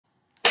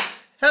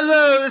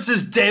Hello, this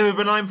is David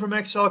and I'm from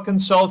Excel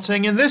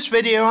Consulting. In this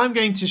video, I'm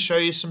going to show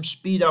you some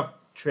speed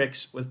up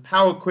tricks with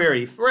Power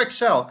Query for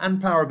Excel and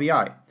Power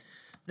BI.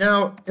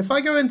 Now, if I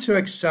go into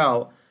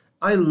Excel,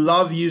 I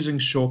love using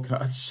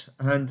shortcuts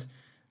and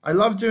I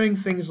love doing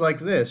things like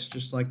this,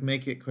 just like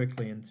make it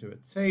quickly into a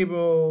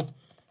table,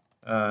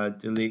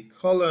 delete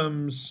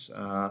columns,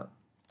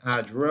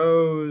 add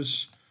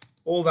rows,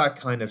 all that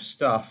kind of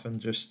stuff,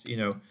 and just,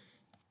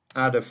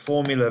 add a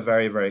formula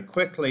very, very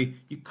quickly.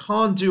 You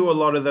can't do a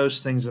lot of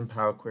those things in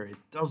Power Query.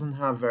 It doesn't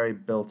have very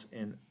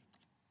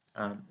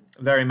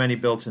many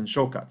built-in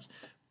shortcuts.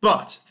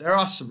 But there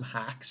are some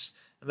hacks,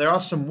 and there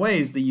are some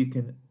ways that you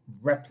can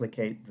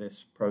replicate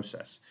this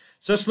process.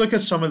 So let's look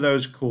at some of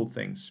those cool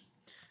things.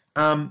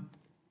 So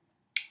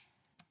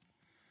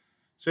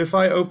if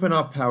I open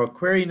up Power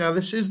Query, now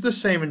this is the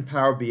same in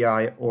Power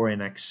BI or in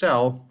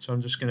Excel, so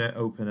I'm just going to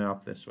open it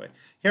up this way.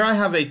 Here I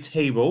have a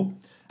table,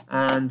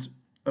 and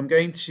I'm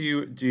going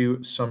to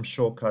do some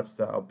shortcuts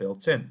that are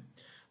built in.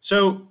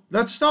 So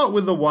let's start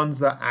with the ones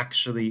that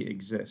actually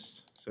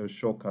exist. So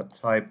shortcut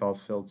type, I'll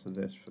filter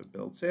this for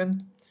built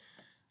in.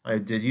 I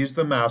did use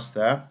the mouse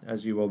there,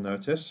 as you will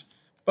notice,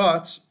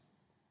 but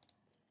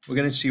we're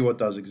going to see what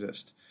does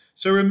exist.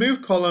 So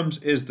remove columns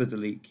is the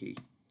delete key.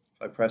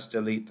 If I press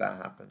delete,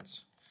 that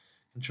happens.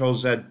 Control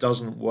Z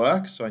doesn't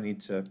work, so I need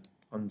to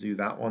undo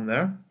that one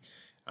there.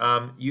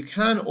 You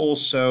can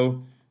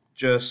also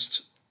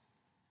just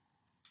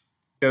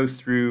go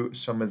through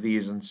some of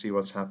these and see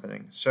what's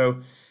happening. So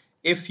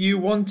if you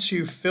want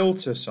to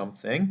filter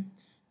something,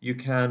 you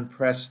can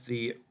press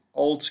the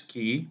Alt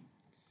key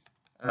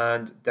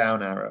and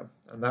down arrow,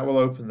 and that will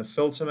open the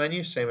filter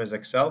menu, same as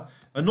Excel.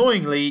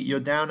 Annoyingly,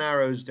 your down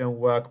arrows don't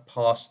work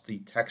past the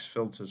text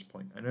filters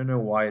point. I don't know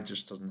why, it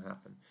just doesn't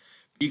happen.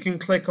 You can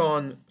click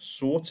on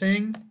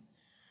sorting,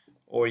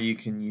 or you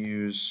can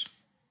use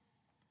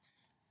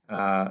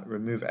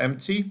remove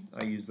empty.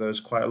 I use those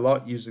quite a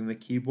lot using the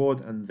keyboard,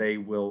 and they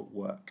will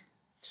work.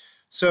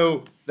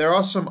 So there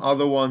are some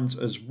other ones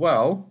as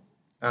well.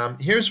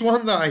 Here's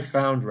one that I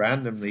found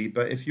randomly,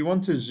 but if you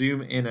want to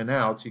zoom in and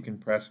out, you can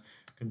press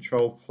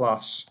Control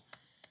plus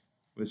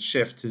with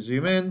Shift to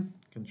zoom in,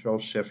 Control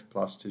Shift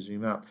plus to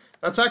zoom out.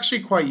 That's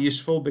actually quite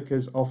useful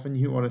because often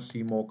you want to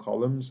see more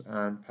columns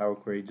and Power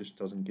Query just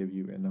doesn't give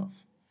you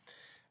enough.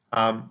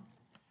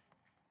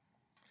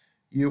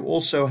 You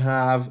also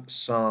have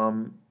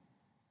some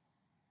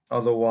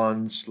other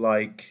ones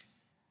like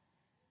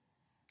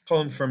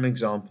column from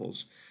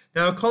examples.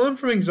 Now, column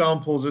from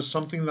examples is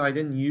something that I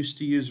didn't used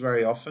to use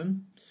very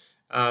often,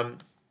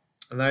 and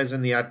that is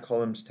in the Add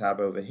Columns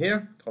tab over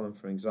here, column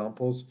from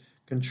examples.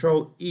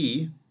 Control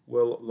E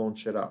will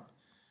launch it up.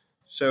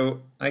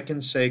 So I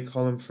can say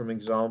column from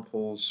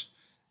examples,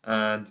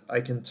 and I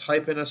can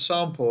type in a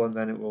sample, and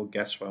then it will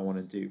guess what I want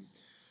to do.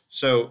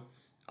 So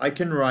I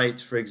can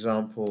write, for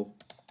example,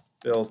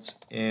 built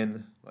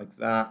in like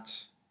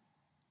that.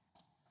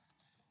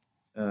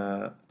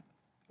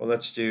 Well,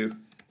 let's do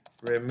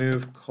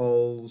remove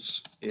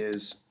cols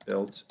is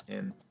built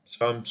in.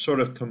 So I'm sort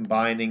of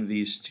combining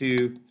these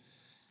two,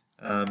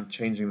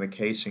 changing the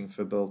casing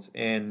for built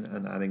in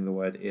and adding the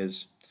word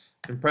is.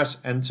 I can press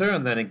enter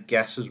and then it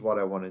guesses what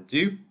I want to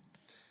do.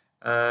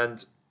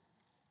 And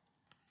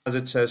as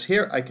it says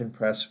here, I can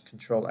press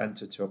Control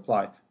Enter to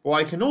apply. What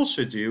I can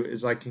also do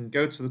is I can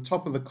go to the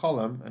top of the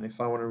column, and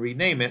if I want to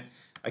rename it,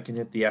 I can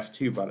hit the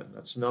F2 button.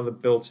 That's another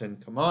built-in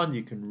command.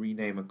 You can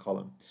rename a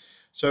column.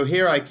 So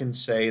here I can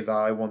say that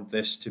I want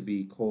this to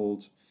be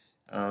called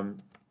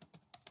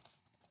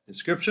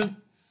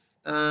description,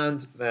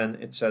 and then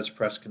it says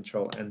press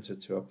Control Enter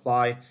to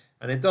apply,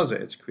 and it does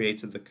it. It's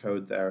created the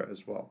code there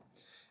as well.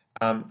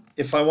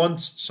 If I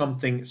want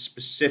something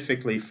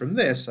specifically from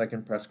this, I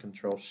can press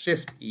Control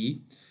Shift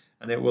E,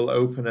 and it will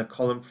open a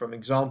column from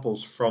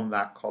examples from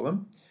that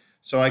column.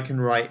 So I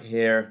can write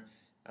here,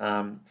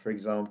 for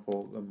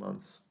example, the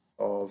month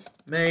of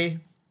May.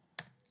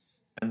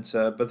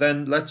 Enter, but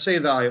then let's say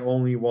that I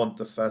only want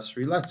the first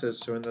three letters,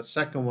 so in the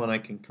second one I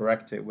can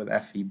correct it with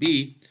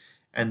FEB,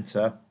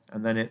 enter,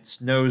 and then it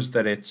knows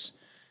that it's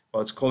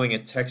calling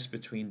it text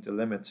between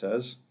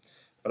delimiters,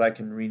 but I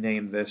can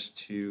rename this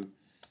to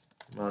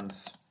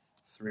month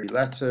 3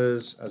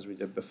 letters as we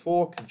did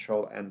before.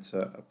 Control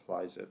Enter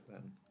applies it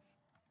then.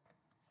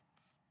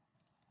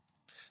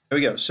 There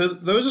we go. So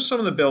those are some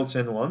of the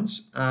built-in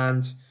ones,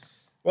 and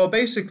well,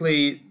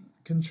 basically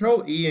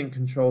Control E and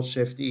Control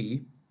Shift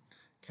E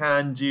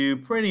can do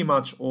pretty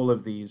much all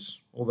of these,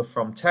 all the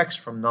from text,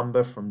 from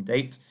number, from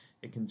date.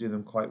 It can do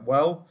them quite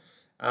well.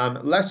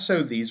 Less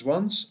so these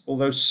ones,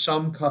 although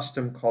some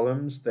custom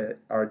columns that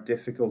are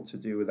difficult to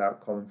do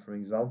without column from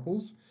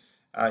examples,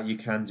 you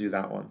can do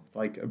that one,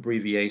 like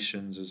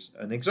abbreviations as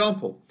an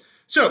example.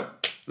 So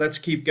let's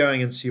keep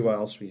going and see what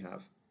else we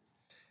have.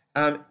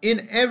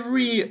 In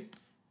every,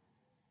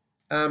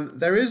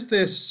 there is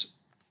this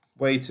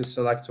way to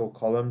select all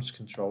columns,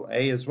 Control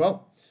A as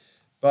well.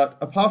 But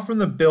apart from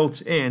the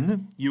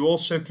built-in, you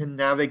also can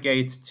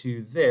navigate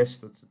to this,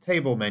 that's the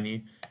table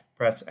menu,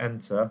 press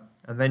enter,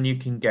 and then you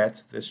can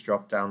get this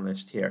drop-down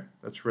list here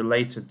that's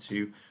related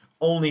to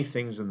only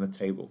things in the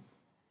table.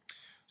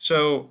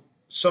 So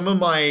some of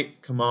my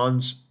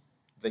commands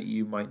that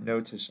you might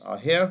notice are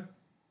here.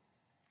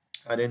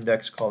 Add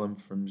index column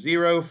from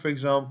 0, for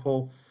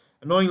example.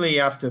 Annoyingly,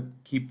 you have to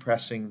keep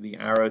pressing the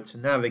arrow to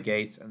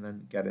navigate and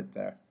then get it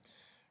there.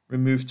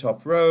 Remove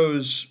top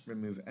rows,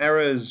 remove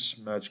errors,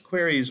 merge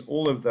queries,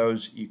 all of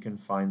those you can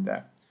find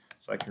there.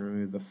 So I can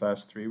remove the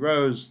first 3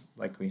 rows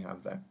like we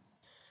have there.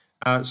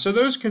 So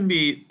those can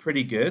be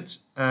pretty good,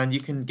 and you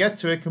can get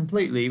to it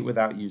completely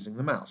without using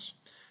the mouse.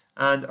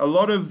 And a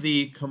lot of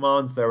the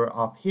commands that are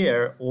up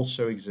here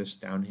also exist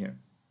down here.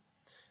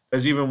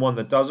 There's even one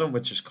that doesn't,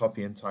 which is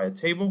copy entire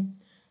table,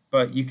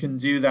 but you can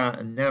do that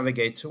and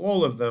navigate to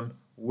all of them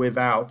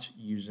without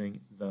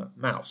using the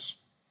mouse.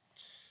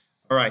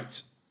 All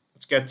right,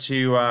 let's get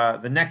to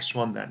the next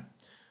one then.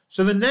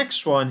 So the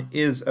next one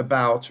is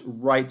about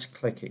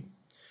right-clicking.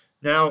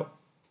 Now,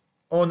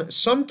 on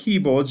some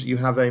keyboards, you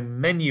have a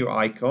menu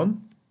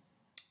icon,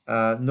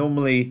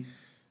 normally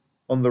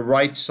on the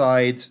right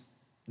side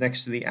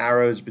next to the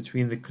arrows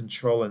between the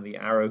control and the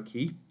arrow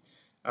key.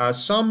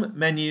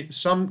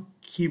 Some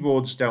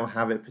keyboards don't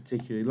have it,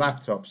 particularly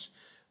laptops.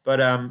 But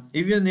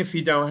even if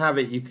you don't have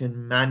it, you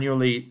can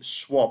manually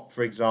swap,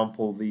 for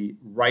example, the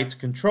right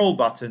control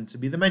button to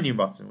be the menu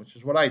button, which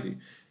is what I do,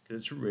 because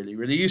it's really,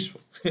 really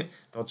useful.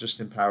 Not just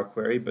in Power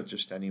Query, but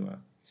just anywhere.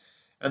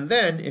 And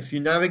then if you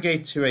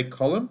navigate to a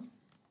column,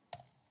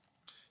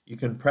 you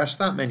can press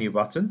that menu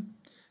button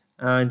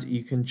and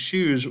you can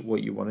choose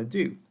what you want to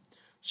do.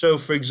 So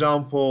for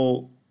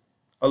example,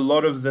 a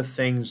lot of the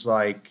things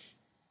like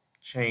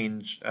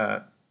change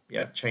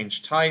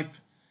type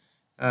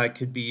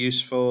could be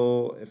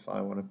useful. If I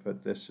want to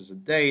put this as a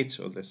date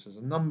or this as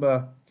a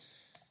number,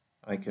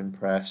 I can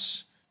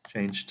press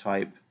change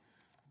type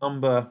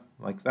number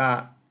like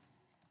that.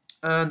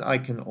 And I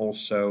can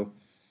also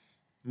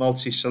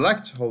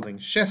multi-select holding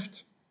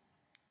shift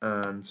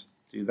and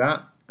do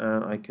that.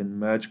 And I can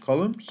merge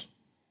columns.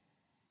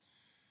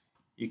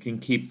 You can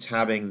keep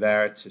tabbing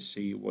there to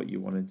see what you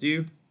want to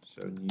do.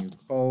 So new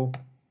col.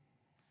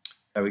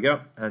 There we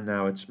go. And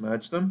now it's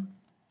merged them.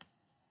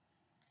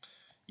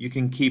 You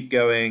can keep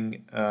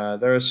going.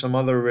 There are some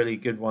other really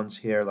good ones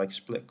here, like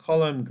split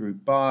column,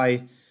 group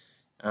by,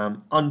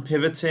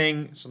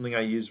 unpivoting, something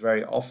I use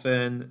very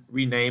often,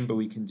 rename, but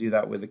we can do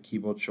that with a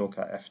keyboard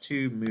shortcut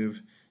F2,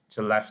 move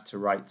to left to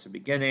right to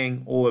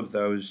beginning. All of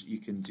those you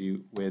can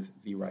do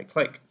with the right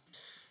click.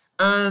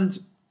 And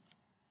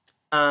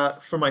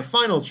for my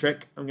final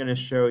trick, I'm going to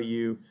show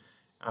you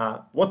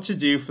what to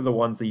do for the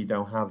ones that you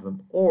don't have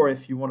them, or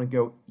if you want to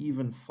go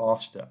even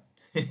faster.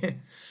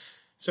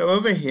 So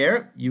over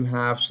here, you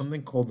have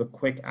something called the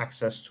Quick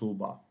Access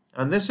Toolbar.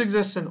 And this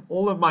exists in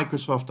all of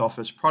Microsoft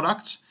Office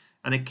products,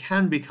 and it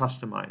can be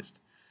customized.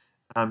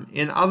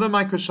 In other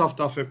Microsoft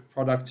Office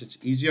products, it's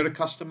easier to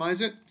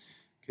customize it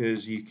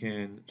because you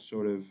can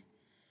sort of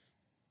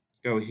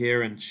go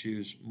here and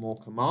choose more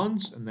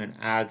commands and then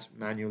add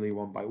manually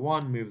one by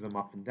one, move them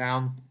up and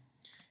down.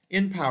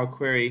 In Power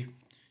Query,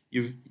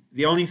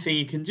 the only thing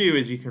you can do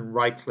is you can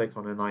right-click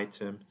on an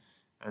item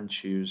and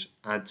choose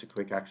Add to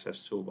Quick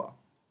Access Toolbar.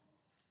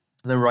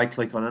 And then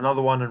right-click on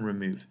another one and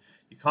remove.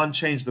 You can't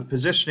change the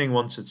positioning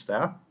once it's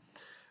there,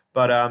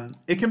 but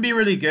it can be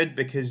really good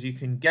because you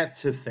can get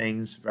to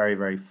things very,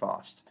 very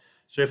fast.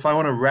 So if I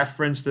want to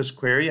reference this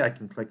query, I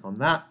can click on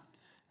that,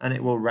 and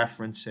it will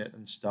reference it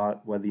and start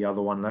where the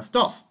other one left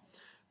off.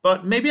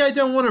 But maybe I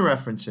don't want to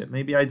reference it.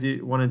 Maybe I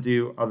do want to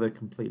do other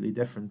completely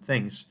different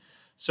things.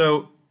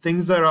 So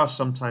things that are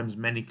sometimes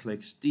many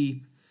clicks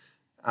deep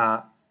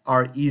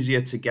are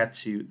easier to get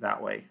to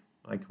that way,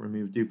 like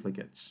remove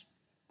duplicates.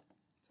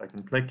 So I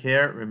can click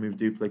here, remove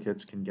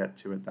duplicates, can get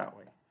to it that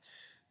way.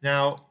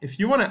 Now, if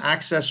you want to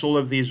access all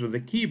of these with the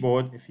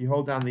keyboard, if you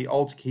hold down the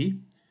Alt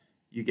key,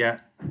 you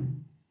get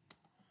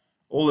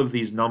all of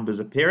these numbers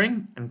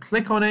appearing, and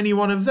click on any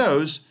one of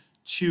those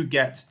to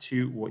get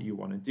to what you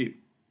want to do.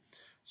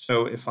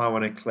 So if I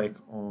want to click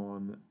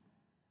on,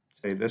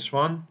 say, this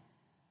one,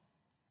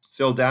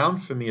 fill down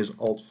for me is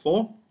Alt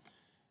 4.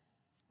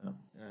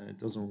 It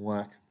doesn't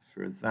work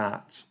for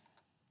that.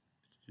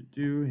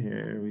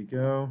 Here we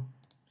go.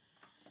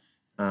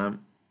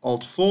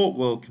 Alt 4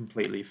 will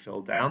completely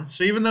fill down.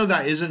 So even though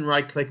that isn't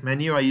right-click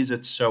menu, I use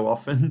it so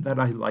often that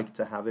I like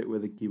to have it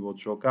with a keyboard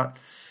shortcut.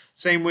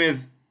 Same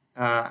with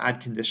add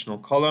conditional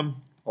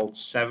column. Alt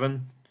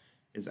 7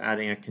 is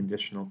adding a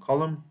conditional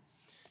column.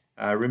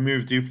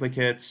 Remove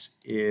duplicates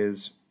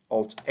is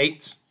Alt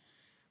 8.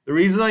 The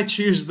reason I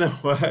choose the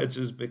words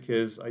is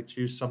because I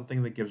choose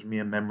something that gives me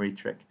a memory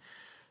trick.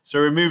 So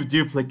remove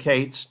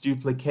duplicates.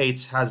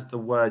 Duplicates has the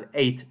word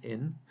 8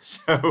 in.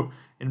 So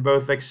in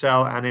both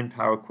Excel and in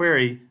Power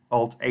Query,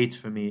 Alt 8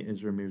 for me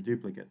is remove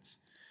duplicates.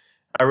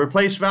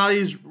 Replace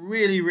values,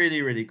 really,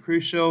 really, really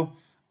crucial.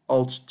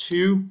 Alt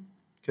 2,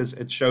 because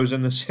it shows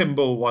in the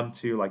symbol 1,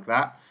 2 like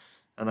that.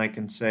 And I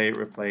can say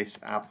replace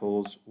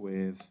apples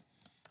with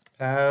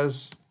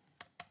pears.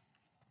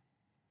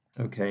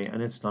 Okay,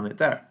 and it's done it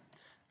there.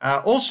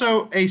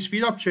 Also, a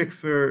speed up trick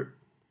for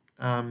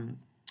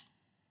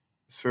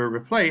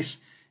replace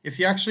if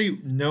you actually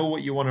know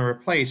what you want to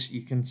replace,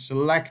 you can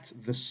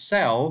select the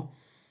cell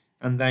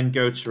and then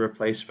go to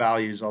replace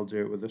values. I'll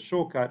do it with a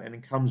shortcut, and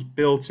it comes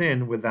built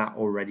in with that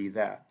already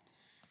there.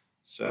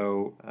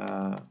 So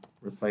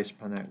replace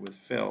Panette with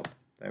fill.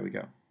 There we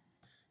go.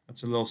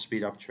 That's a little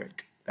speed up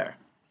trick there.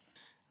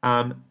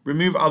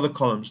 Remove other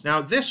columns.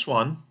 Now this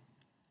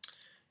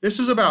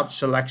is about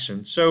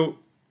selection. So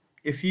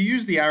if you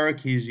use the arrow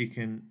keys, you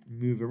can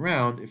move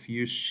around. If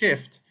you use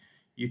Shift,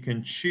 you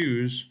can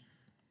choose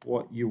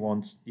what you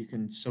want. You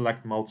can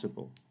select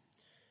multiple.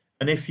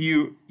 And if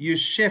you use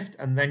Shift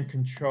and then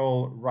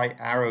Control right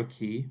arrow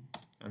key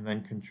and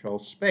then Control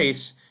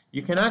space,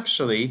 you can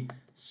actually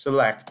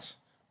select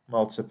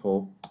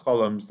multiple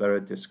columns that are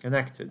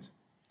disconnected.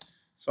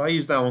 So I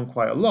use that one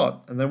quite a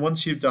lot. And then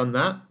once you've done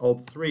that,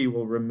 Alt-3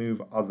 will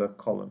remove other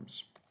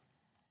columns.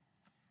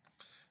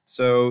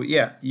 So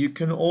yeah, you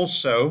can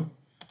also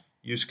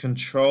use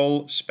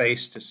Control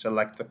space to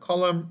select the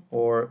column,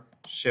 or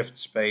Shift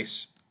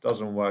space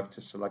doesn't work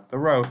to select the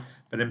row,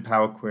 but in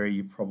Power Query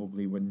you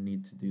probably wouldn't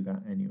need to do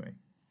that anyway.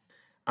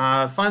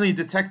 Finally,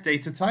 detect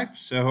data type.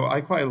 So I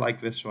quite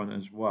like this one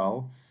as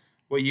well.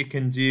 What you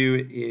can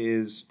do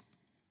is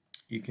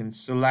you can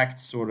select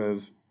sort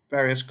of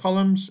various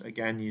columns,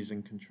 again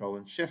using Control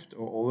and Shift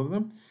or all of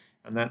them,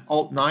 and then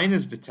Alt-9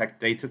 is detect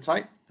data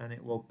type, and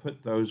it will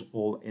put those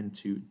all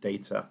into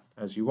data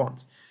as you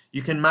want.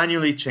 You can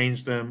manually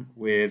change them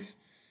with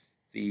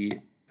the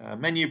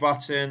menu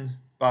button,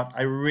 but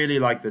I really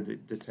like the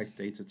detect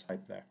data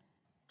type there.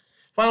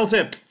 Final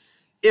tip,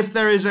 if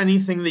there is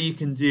anything that you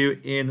can do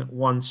in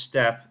one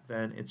step,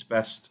 then it's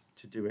best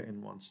to do it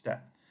in one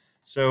step.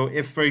 So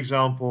if, for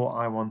example,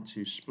 I want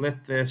to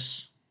split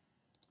this,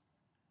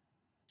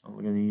 I'm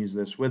going to use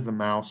this with the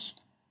mouse.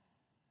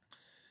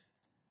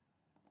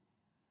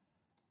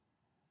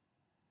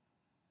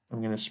 I'm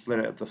going to split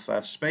it at the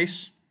first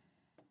space.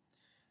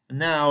 And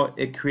now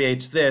it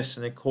creates this,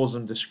 and it calls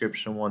them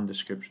description 1,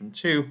 description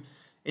 2.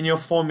 In your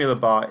formula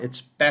bar,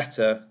 it's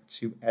better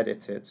to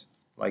edit it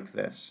like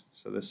this.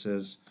 So this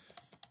is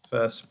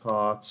first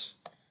part,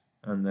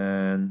 and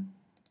then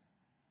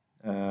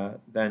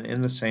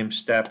in the same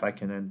step, I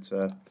can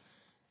enter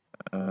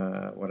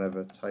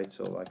whatever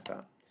title like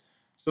that.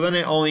 So then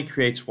it only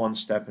creates one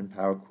step in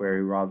Power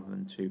Query rather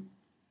than two.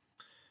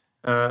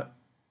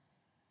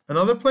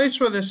 Another place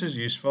where this is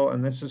useful,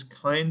 and this is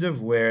kind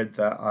of weird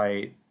that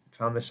I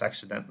found this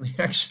accidentally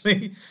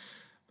actually,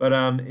 but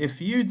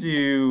if you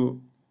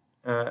do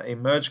a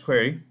merge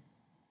query,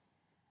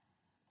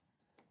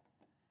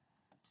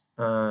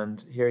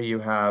 and here you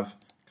have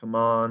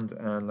command,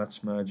 and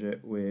let's merge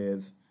it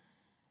with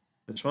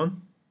this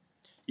one,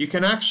 you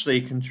can actually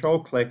control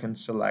click and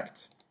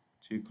select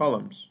two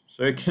columns.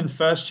 So it can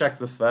first check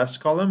the first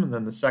column and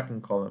then the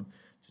second column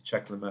to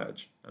check the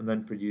merge, and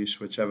then produce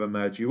whichever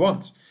merge you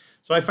want.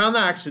 So I found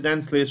that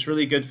accidentally. It's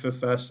really good for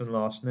first and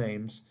last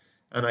names,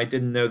 and I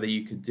didn't know that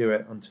you could do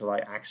it until I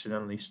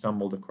accidentally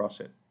stumbled across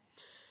it.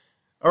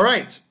 All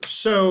right,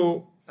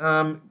 so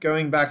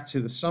going back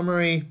to the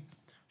summary,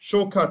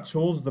 shortcut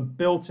tools, the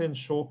built-in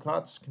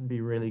shortcuts can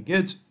be really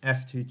good.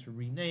 F2 to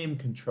rename,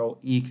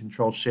 Control-E,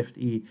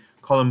 Control-Shift-E,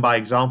 column by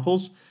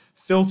examples.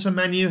 Filter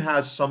menu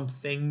has some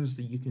things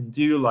that you can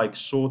do, like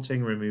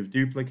sorting, remove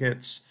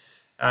duplicates.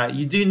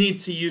 You do need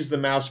to use the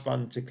mouse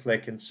button to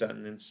click in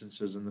certain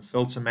instances in the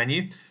filter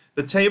menu.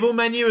 The table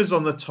menu is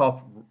on the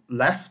top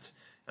left,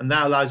 and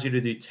that allows you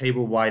to do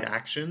table-wide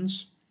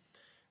actions.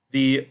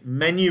 The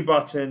menu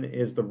button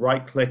is the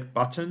right-click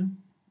button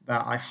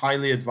that I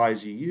highly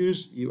advise you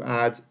use. You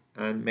add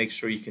and make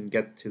sure you can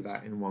get to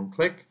that in one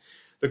click.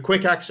 The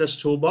quick access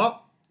toolbar,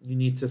 you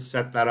need to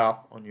set that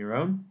up on your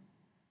own.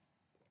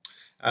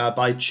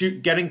 By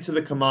getting to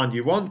the command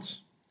you want,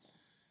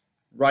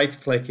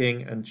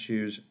 right-clicking and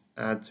choose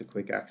Add to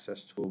Quick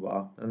Access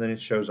Toolbar, and then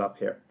it shows up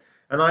here.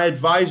 And I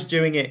advise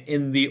doing it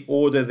in the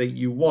order that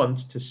you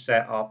want to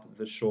set up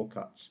the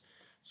shortcuts.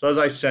 So as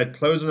I said,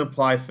 close and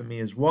apply for me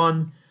is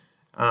 1.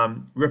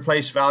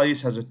 Replace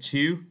values has a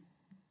 2.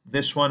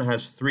 This one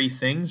has 3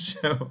 things,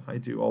 so I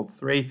do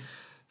Alt-3.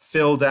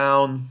 Fill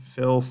down,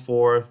 fill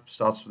 4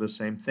 starts with the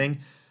same thing.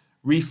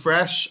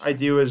 Refresh I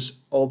do as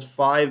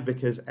Alt-5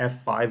 because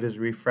F5 is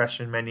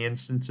refresh in many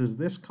instances.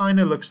 This kind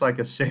of looks like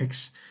a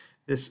 6.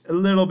 This a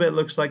little bit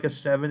looks like a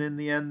 7 in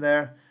the end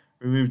there.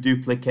 Remove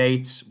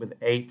duplicates with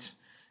 8.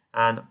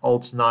 And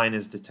Alt-9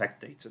 is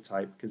detect data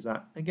type, because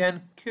that,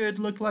 again, could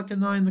look like a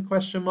 9, the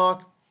question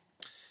mark.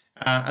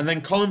 And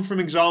then column from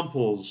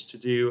examples to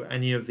do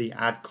any of the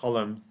add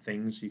column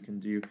things you can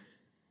do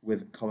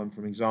with column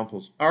from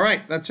examples. All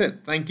right, that's it.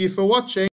 Thank you for watching.